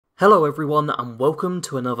Hello everyone and welcome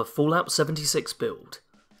to another Fallout 76 build.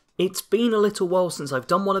 It's been a little while since I've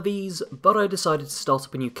done one of these, but I decided to start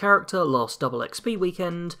up a new character last Double XP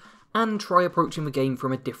weekend and try approaching the game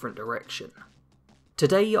from a different direction.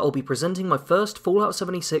 Today I'll be presenting my first Fallout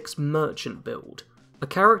 76 merchant build, a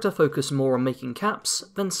character focused more on making caps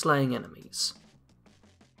than slaying enemies.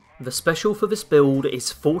 The special for this build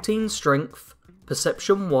is 14 Strength,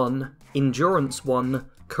 Perception 1, Endurance 1,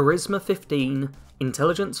 Charisma 15,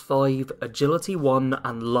 Intelligence 5, Agility 1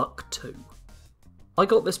 and Luck 2. I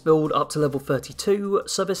got this build up to level 32,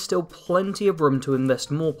 so there's still plenty of room to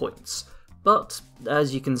invest more points, but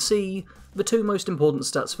as you can see, the two most important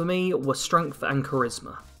stats for me were Strength and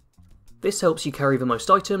Charisma. This helps you carry the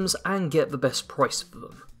most items and get the best price for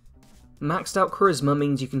them. Maxed out Charisma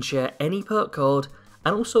means you can share any perk card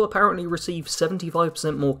and also apparently receive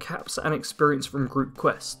 75% more caps and experience from group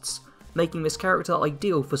quests, making this character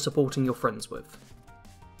ideal for supporting your friends with.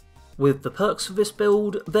 With the perks for this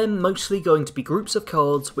build, they're mostly going to be groups of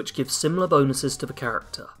cards which give similar bonuses to the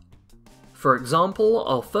character. For example,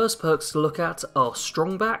 our first perks to look at are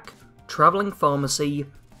Strongback, Travelling Pharmacy,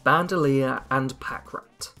 Bandolier and Pack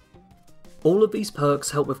Rat. All of these perks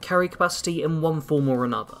help with carry capacity in one form or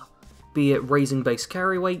another, be it raising base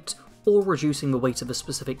carry weight or reducing the weight of a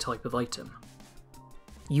specific type of item.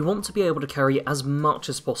 You want to be able to carry as much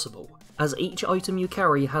as possible, as each item you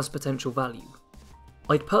carry has potential value.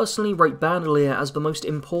 I'd personally rate Bandolier as the most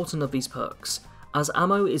important of these perks, as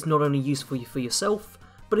ammo is not only useful for yourself,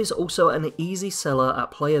 but is also an easy seller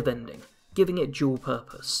at player vending, giving it dual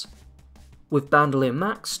purpose. With Bandolier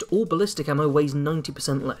maxed, all ballistic ammo weighs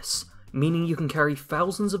 90% less, meaning you can carry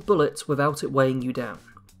thousands of bullets without it weighing you down.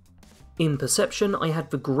 In Perception, I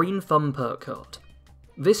had the Green Thumb perk card.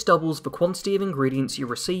 This doubles the quantity of ingredients you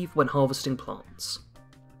receive when harvesting plants.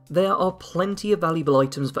 There are plenty of valuable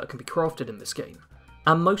items that can be crafted in this game,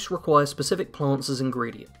 and most require specific plants as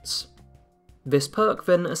ingredients. This perk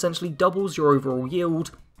then essentially doubles your overall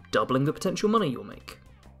yield, doubling the potential money you'll make.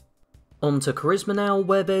 On to Charisma now,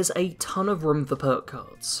 where there's a ton of room for perk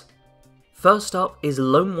cards. First up is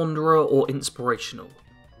Lone Wanderer or Inspirational.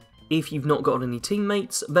 If you've not got any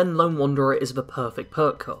teammates, then Lone Wanderer is the perfect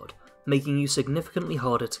perk card, making you significantly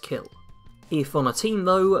harder to kill. If on a team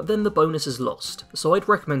though, then the bonus is lost, so I'd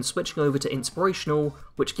recommend switching over to Inspirational,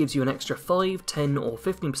 which gives you an extra 5, 10 or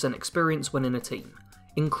 15% experience when in a team.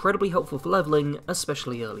 Incredibly helpful for leveling,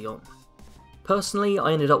 especially early on. Personally,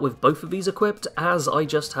 I ended up with both of these equipped as I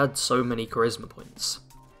just had so many Charisma points.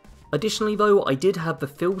 Additionally though, I did have the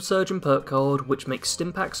Field Surgeon perk card, which makes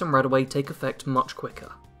Stimpaks and Radaway take effect much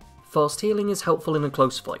quicker. Fast healing is helpful in a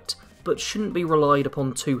close fight, but shouldn't be relied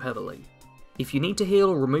upon too heavily. If you need to heal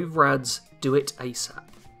or remove rads, do it ASAP.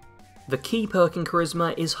 The key perk in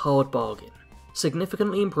Charisma is Hard Bargain,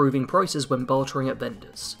 significantly improving prices when bartering at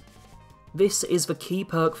vendors. This is the key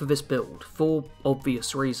perk for this build, for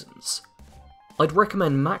obvious reasons. I'd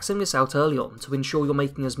recommend maxing this out early on to ensure you're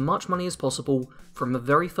making as much money as possible from the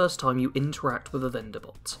very first time you interact with a vendor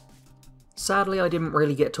bot. Sadly, I didn't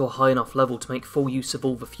really get to a high enough level to make full use of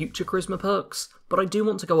all the future Charisma perks, but I do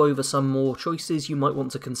want to go over some more choices you might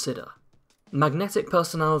want to consider. Magnetic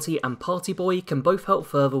Personality and Party Boy can both help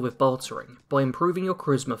further with bartering by improving your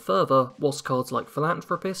Charisma further, whilst cards like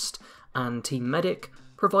Philanthropist and Team Medic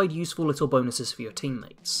provide useful little bonuses for your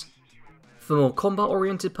teammates. For more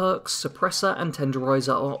combat-oriented perks, Suppressor and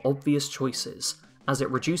Tenderizer are obvious choices, as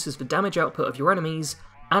it reduces the damage output of your enemies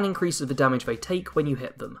and increases the damage they take when you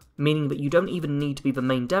hit them, meaning that you don't even need to be the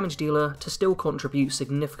main damage dealer to still contribute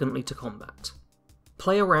significantly to combat.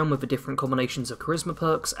 Play around with the different combinations of Charisma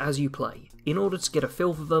perks as you play, in order to get a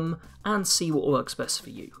feel for them and see what works best for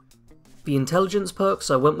you. The Intelligence perks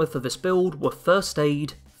I went with for this build were First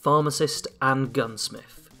Aid, Pharmacist and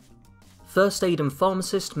Gunsmith. First Aid and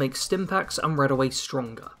Pharmacist make Stimpaks and Radaway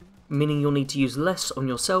stronger, meaning you'll need to use less on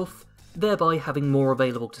yourself, thereby having more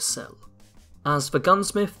available to sell. As for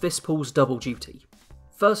Gunsmith, this pulls double duty.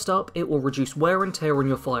 First up, it will reduce wear and tear on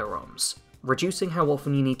your firearms, reducing how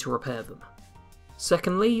often you need to repair them.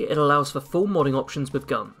 Secondly, it allows for full modding options with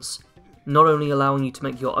guns, not only allowing you to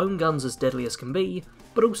make your own guns as deadly as can be,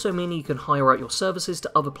 but also meaning you can hire out your services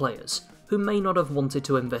to other players who may not have wanted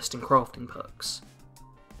to invest in crafting perks.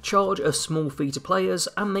 Charge a small fee to players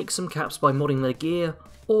and make some caps by modding their gear,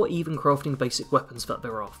 or even crafting basic weapons that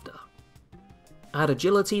they're after. At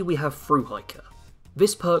Agility we have Through Hiker.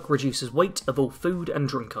 This perk reduces weight of all food and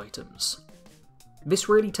drink items. This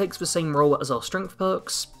really takes the same role as our strength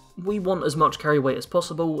perks. We want as much carry weight as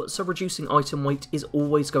possible, so reducing item weight is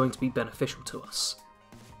always going to be beneficial to us.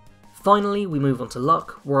 Finally, we move on to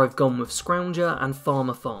luck, where I've gone with Scrounger and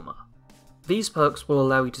Farmer. These perks will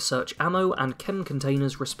allow you to search ammo and chem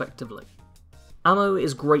containers respectively. Ammo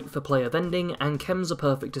is great for player vending, and chems are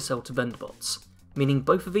perfect to sell to vendor bots, meaning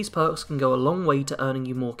both of these perks can go a long way to earning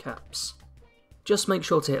you more caps. Just make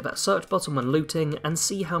sure to hit that search button when looting and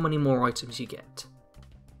see how many more items you get.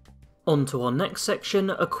 On to our next section,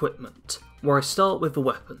 equipment, where I start with the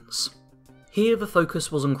weapons. Here the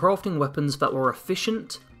focus was on crafting weapons that were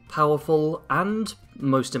efficient, powerful, and,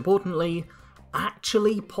 most importantly,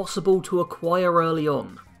 actually possible to acquire early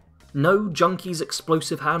on. No Junkie's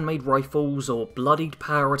explosive handmade rifles or bloodied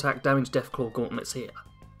power attack damage Deathclaw gauntlets here.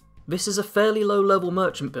 This is a fairly low level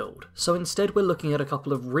merchant build, so instead we're looking at a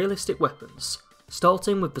couple of realistic weapons,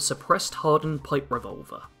 starting with the suppressed hardened pipe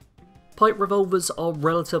revolver. Pipe revolvers are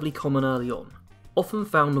relatively common early on, often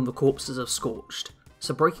found on the corpses of Scorched,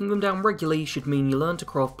 so breaking them down regularly should mean you learn to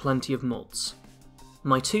craft plenty of mods.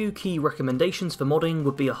 My two key recommendations for modding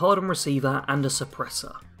would be a hardened receiver and a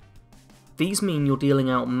suppressor. These mean you're dealing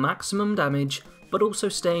out maximum damage, but also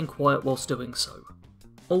staying quiet whilst doing so.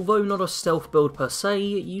 Although not a stealth build per se,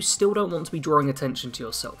 you still don't want to be drawing attention to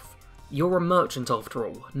yourself. You're a merchant after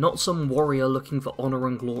all, not some warrior looking for honour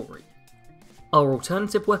and glory. Our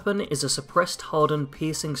alternative weapon is a suppressed hardened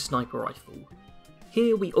piercing sniper rifle.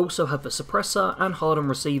 Here we also have the suppressor and hardened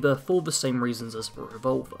receiver for the same reasons as the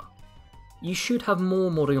revolver. You should have more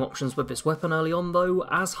modding options with this weapon early on though,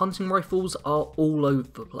 as hunting rifles are all over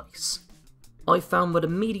the place. I've found that a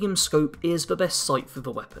medium scope is the best sight for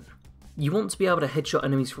the weapon. You want to be able to headshot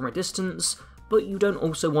enemies from a distance, but you don't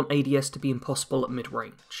also want ADS to be impossible at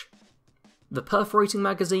mid-range. The perforating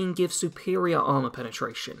magazine gives superior armour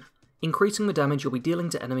penetration, increasing the damage you'll be dealing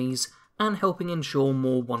to enemies and helping ensure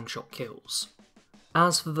more one-shot kills.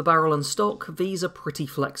 As for the barrel and stock, these are pretty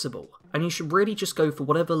flexible, and you should really just go for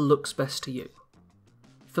whatever looks best to you.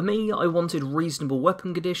 For me, I wanted reasonable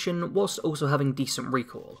weapon condition whilst also having decent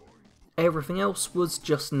recoil. Everything else was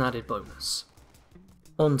just an added bonus.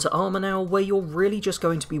 On to armour now, where you're really just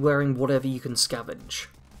going to be wearing whatever you can scavenge.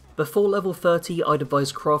 Before level 30, I'd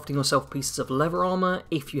advise crafting yourself pieces of leather armour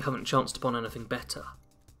if you haven't chanced upon anything better.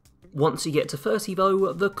 Once you get to 30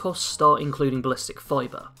 though, the costs start including ballistic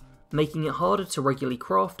fibre, making it harder to regularly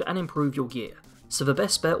craft and improve your gear, so the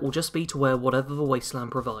best bet will just be to wear whatever the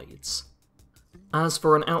Wasteland provides. As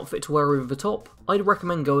for an outfit to wear over the top, I'd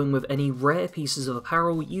recommend going with any rare pieces of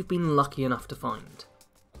apparel you've been lucky enough to find.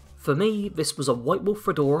 For me, this was a White Wolf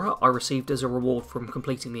fedora I received as a reward from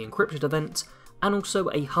completing the Encrypted event, and also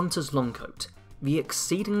a Hunter's Longcoat, the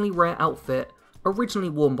exceedingly rare outfit originally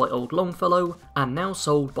worn by Old Longfellow and now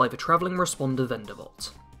sold by the Travelling Responder vendor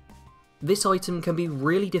bot. This item can be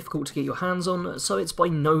really difficult to get your hands on, so it's by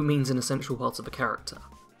no means an essential part of the character.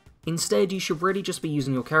 Instead, you should really just be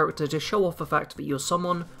using your character to show off the fact that you're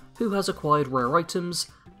someone who has acquired rare items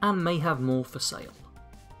and may have more for sale.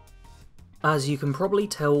 As you can probably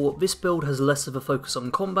tell, this build has less of a focus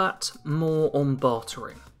on combat, more on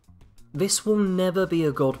bartering. This will never be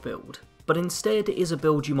a god build, but instead is a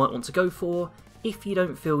build you might want to go for if you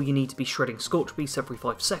don't feel you need to be shredding Scorch Beasts every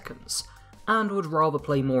 5 seconds, and would rather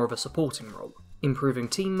play more of a supporting role, improving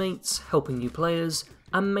teammates, helping new players,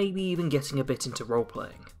 and maybe even getting a bit into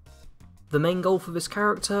roleplaying. The main goal for this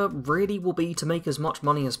character really will be to make as much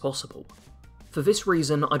money as possible. For this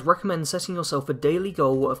reason, I'd recommend setting yourself a daily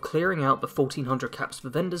goal of clearing out the 1400 caps the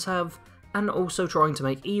vendors have, and also trying to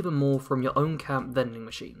make even more from your own camp vending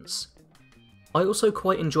machines. I also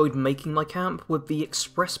quite enjoyed making my camp with the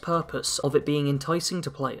express purpose of it being enticing to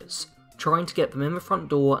players, trying to get them in the front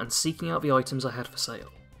door and seeking out the items I had for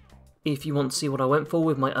sale. If you want to see what I went for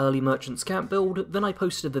with my early Merchant's Camp build, then I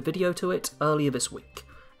posted the video to it earlier this week,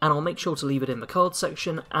 and I'll make sure to leave it in the card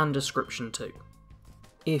section and description too.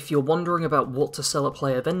 If you're wondering about what to sell at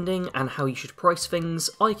player vending and how you should price things,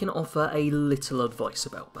 I can offer a little advice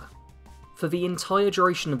about that. For the entire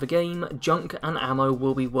duration of the game, junk and ammo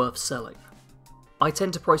will be worth selling. I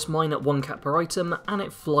tend to price mine at 1 cap per item, and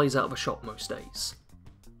it flies out of the shop most days.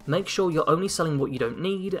 Make sure you're only selling what you don't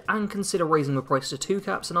need, and consider raising the price to 2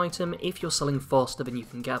 caps an item if you're selling faster than you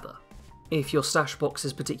can gather. If your stash box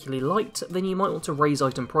is particularly light, then you might want to raise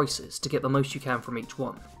item prices to get the most you can from each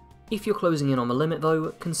one. If you're closing in on the limit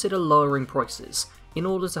though, consider lowering prices in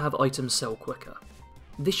order to have items sell quicker.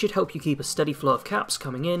 This should help you keep a steady flow of caps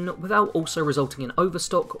coming in without also resulting in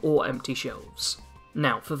overstock or empty shelves.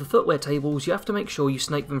 Now, for the footwear tables, you have to make sure you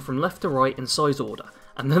snake them from left to right in size order,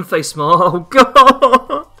 and then face smart. Oh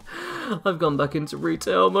god! I've gone back into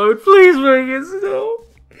retail mode, please make it still!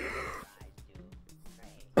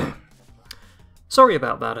 Sorry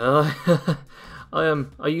about that,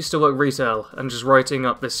 I used to work retail, and just writing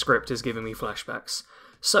up this script is giving me flashbacks.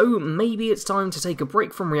 So maybe it's time to take a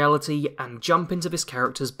break from reality and jump into this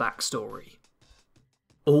character's backstory.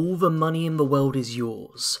 All the money in the world is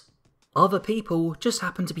yours. Other people just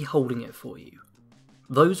happen to be holding it for you.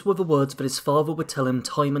 Those were the words that his father would tell him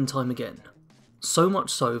time and time again. So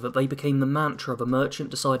much so that they became the mantra the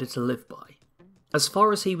merchant decided to live by. As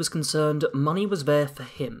far as he was concerned, money was there for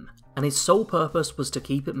him, and his sole purpose was to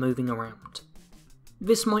keep it moving around.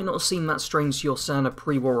 This might not seem that strange to your standard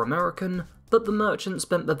pre-war American, but the merchant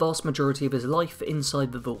spent the vast majority of his life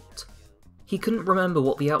inside the vault. He couldn't remember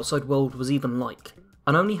what the outside world was even like,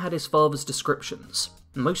 and only had his father's descriptions,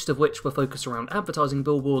 most of which were focused around advertising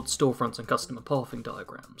billboards, storefronts and customer pathing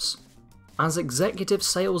diagrams. As Executive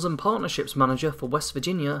Sales and Partnerships Manager for West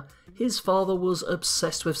Virginia, his father was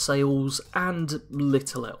obsessed with sales and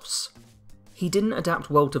little else. He didn't adapt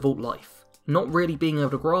well to vault life, not really being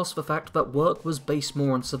able to grasp the fact that work was based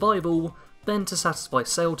more on survival than to satisfy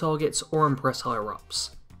sale targets or impress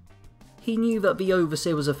higher-ups. He knew that the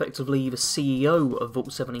Overseer was effectively the CEO of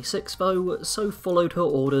Vault 76 though, so followed her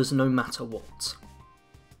orders no matter what.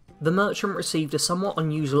 The merchant received a somewhat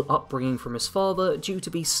unusual upbringing from his father due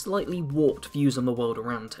to the slightly warped views on the world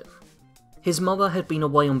around him. His mother had been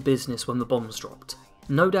away on business when the bombs dropped.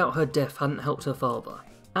 No doubt her death hadn't helped her father,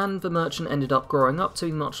 and the merchant ended up growing up to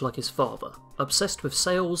be much like his father, obsessed with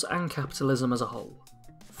sales and capitalism as a whole.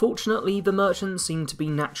 Fortunately, the merchant seemed to be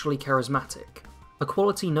naturally charismatic, a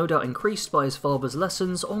quality no doubt increased by his father's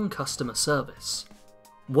lessons on customer service.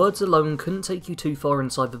 Words alone couldn't take you too far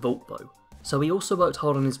inside the vault though, so he also worked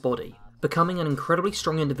hard on his body, becoming an incredibly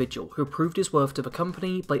strong individual who proved his worth to the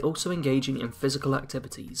company by also engaging in physical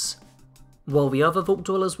activities. While the other vault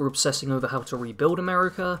dwellers were obsessing over how to rebuild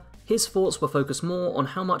America, his thoughts were focused more on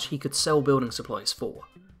how much he could sell building supplies for,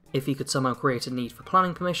 if he could somehow create a need for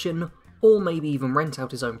planning permission, or maybe even rent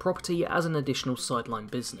out his own property as an additional sideline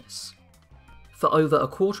business. For over a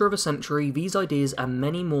quarter of a century, these ideas and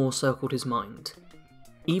many more circled his mind.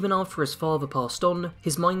 Even after his father passed on,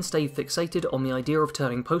 his mind stayed fixated on the idea of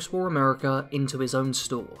turning post-war America into his own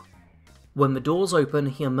store. When the doors open,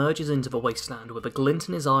 he emerges into the wasteland with a glint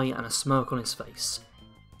in his eye and a smirk on his face.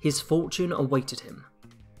 His fortune awaited him.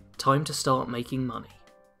 Time to start making money.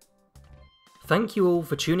 Thank you all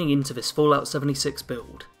for tuning in to this Fallout 76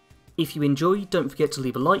 build. If you enjoyed, don't forget to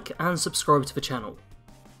leave a like and subscribe to the channel.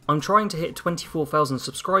 I'm trying to hit 24,000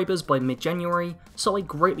 subscribers by mid-January, so I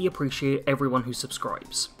greatly appreciate everyone who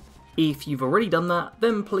subscribes. If you've already done that,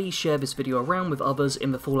 then please share this video around with others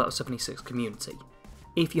in the Fallout 76 community.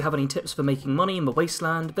 If you have any tips for making money in the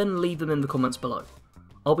wasteland, then leave them in the comments below.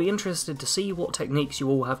 I'll be interested to see what techniques you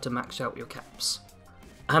all have to max out your caps.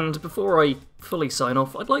 And before I fully sign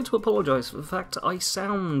off, I'd like to apologise for the fact I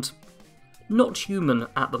sound not human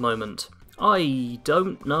at the moment. I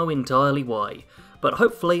don't know entirely why, but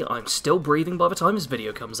hopefully I'm still breathing by the time this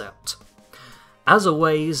video comes out. As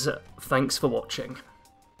always, thanks for watching.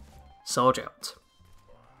 Sarge out.